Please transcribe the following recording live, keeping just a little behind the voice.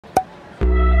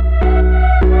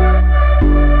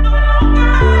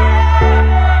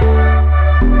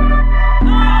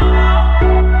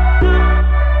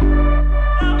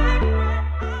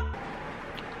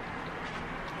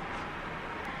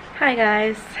Hi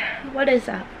guys, what is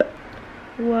up?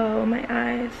 Whoa, my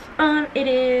eyes. It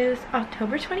is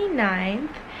October 29th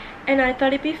and I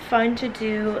thought it'd be fun to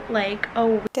do like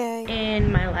a day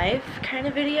in my life kind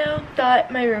of video.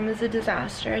 Thought my room is a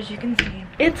disaster, as you can see.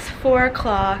 It's 4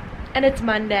 o'clock and it's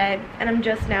Monday and I'm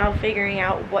just now figuring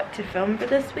out what to film for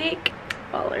this week.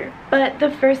 Baller. But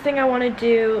the first thing I want to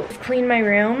do is clean my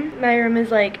room. My room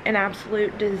is like an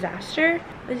absolute disaster.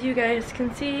 As you guys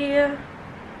can see,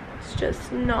 it's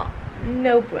just no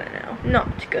bueno,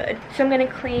 not good. So I'm gonna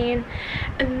clean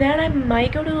and then I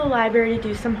might go to the library to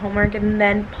do some homework and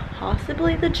then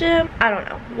possibly the gym. I don't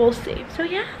know, we'll see. So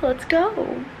yeah, let's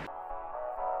go.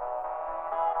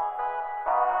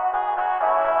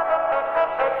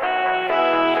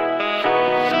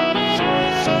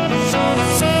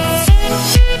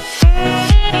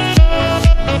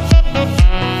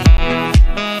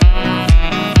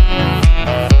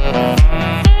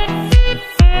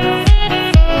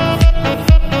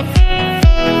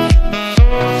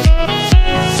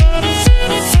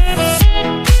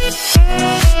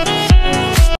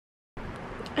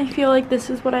 I feel like this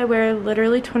is what I wear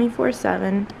literally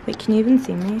 24/7. Wait, can you even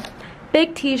see me?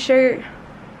 Big t-shirt,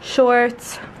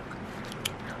 shorts,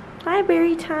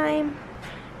 library time.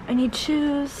 I need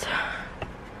shoes.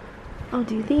 I'll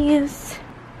do these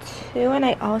too. And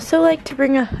I also like to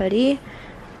bring a hoodie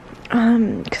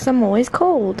because I'm always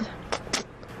cold.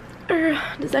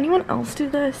 Does anyone else do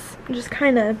this? Just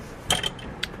kind of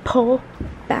pull,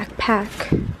 backpack,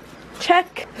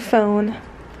 check, phone,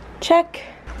 check,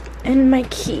 and my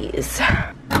keys.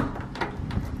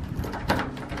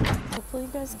 Hopefully you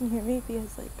guys can hear me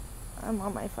because like I'm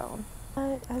on my phone.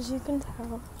 But as you can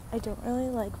tell, I don't really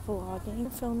like vlogging or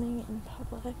filming in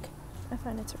public. I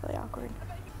find it's really awkward.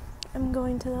 I'm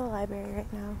going to the library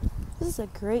right now. This is a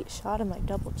great shot of my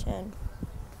double chin.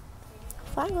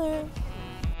 Flagler.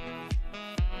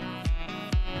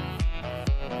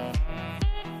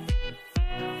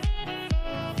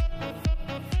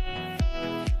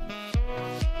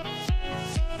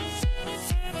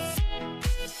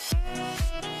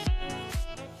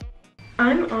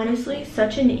 I'm honestly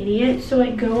such an idiot, so I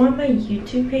go on my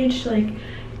YouTube page to like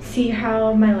see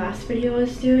how my last video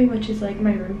was doing, which is like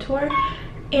my room tour,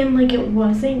 and like it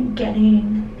wasn't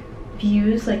getting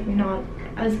views, like not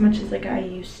as much as like I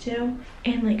used to,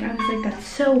 and like I was like, that's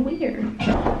so weird.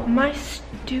 My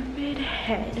stupid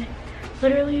head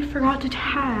literally forgot to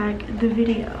tag the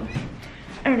video.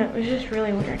 I don't know, it was just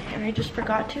really weird and I just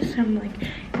forgot to, so I'm like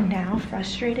now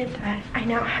frustrated that I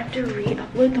now have to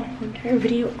re-upload the whole entire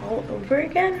video all over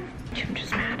again. I'm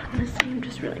just mad, honestly, I'm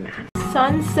just really mad.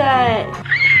 Sunset.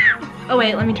 Oh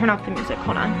wait, let me turn off the music,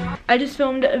 hold on. I just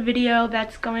filmed a video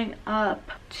that's going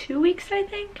up 2 weeks, I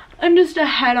think. I'm just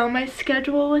ahead on my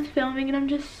schedule with filming and I'm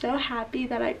just so happy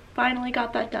that I finally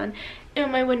got that done.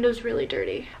 And my window's really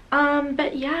dirty.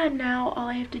 But yeah, now all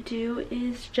I have to do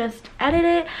is just edit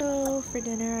it. So for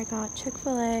dinner I got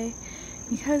Chick-fil-A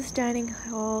because dining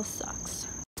hall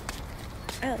sucks.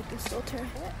 I like this filter.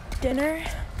 Dinner,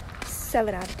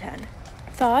 7 out of 10.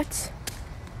 Thoughts?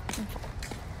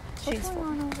 She's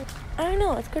full. I don't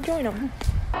know, let's go join them.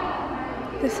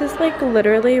 This is like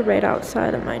literally right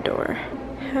outside of my door.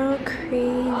 How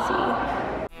crazy.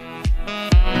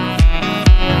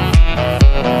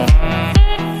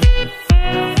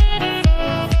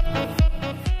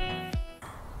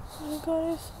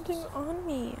 Something on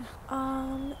me.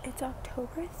 It's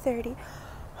October 30.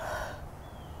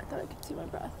 I thought I could see my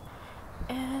breath.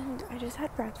 And I just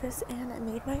had breakfast and I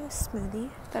made my smoothie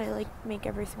that I like make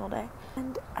every single day.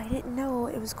 And I didn't know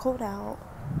it was cold out,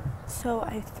 so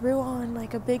I threw on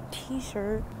like a big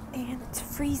t-shirt and it's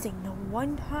freezing. The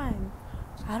one time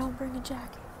I don't bring a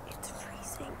jacket, it's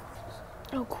freezing.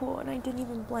 Oh cool, and I didn't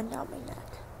even blend out my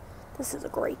neck. This is a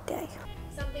great day.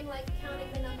 Something like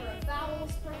counting the number of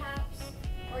vowels, perhaps,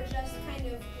 or just kind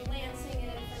of glancing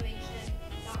at information,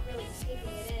 not really taking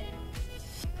it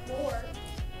in. Or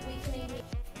we can engage.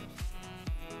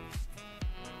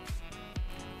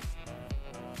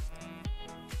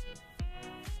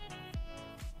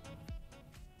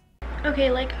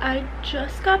 Okay, like I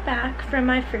just got back from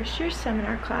my first year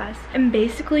seminar class, and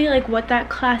basically like what that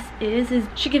class is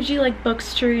she gives you like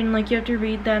books to read and like you have to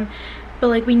read them. But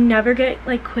like we never get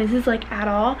like quizzes like at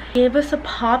all. They gave us a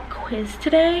pop quiz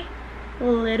today.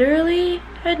 Literally,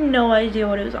 I had no idea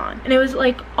what it was on. And it was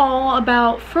like all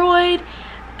about Freud,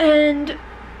 and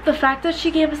the fact that she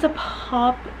gave us a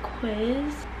pop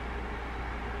quiz,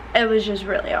 it was just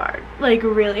really hard. Like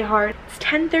really hard. It's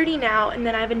 10:30 now and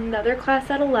then I have another class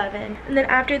at 11. And then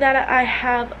after that I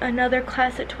have another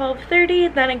class at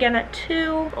 12:30, then again at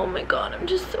 2. Oh my god, I'm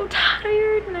just so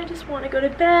tired and I just want to go to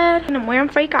bed. And I'm wearing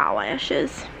fake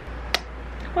eyelashes.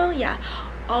 well, yeah.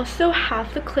 Also,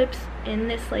 half the clips in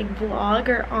this like vlog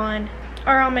are on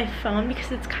my phone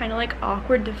because it's kind of like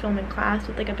awkward to film in class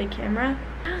with like a big camera.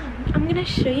 I'm gonna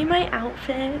show you my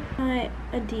outfit. My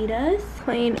Adidas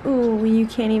plain, ooh, you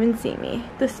can't even see me,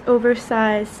 this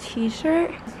oversized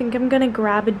t-shirt. I think I'm gonna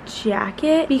grab a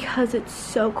jacket because it's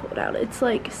so cold out. It's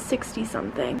like 60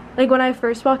 something. Like when I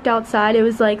first walked outside, it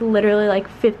was like literally like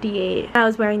 58. I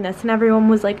was wearing this and everyone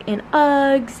was like in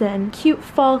Uggs and cute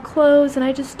fall clothes, and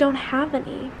I just don't have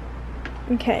any.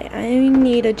 Okay, I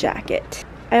need a jacket.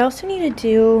 I also need to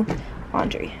do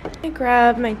laundry. I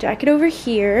grab my jacket over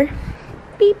here.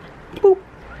 Beep, boop.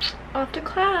 Off to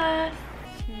class.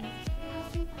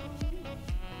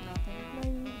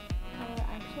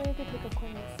 Actually, I have to take a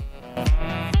quiz.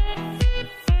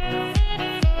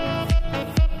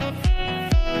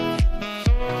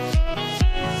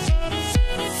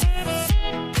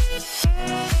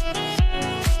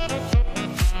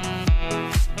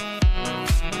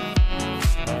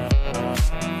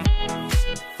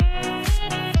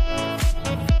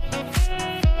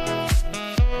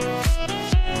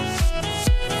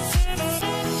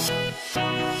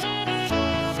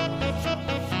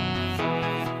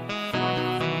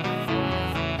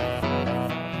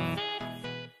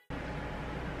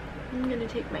 I'm gonna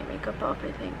take my makeup off,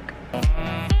 I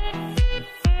think.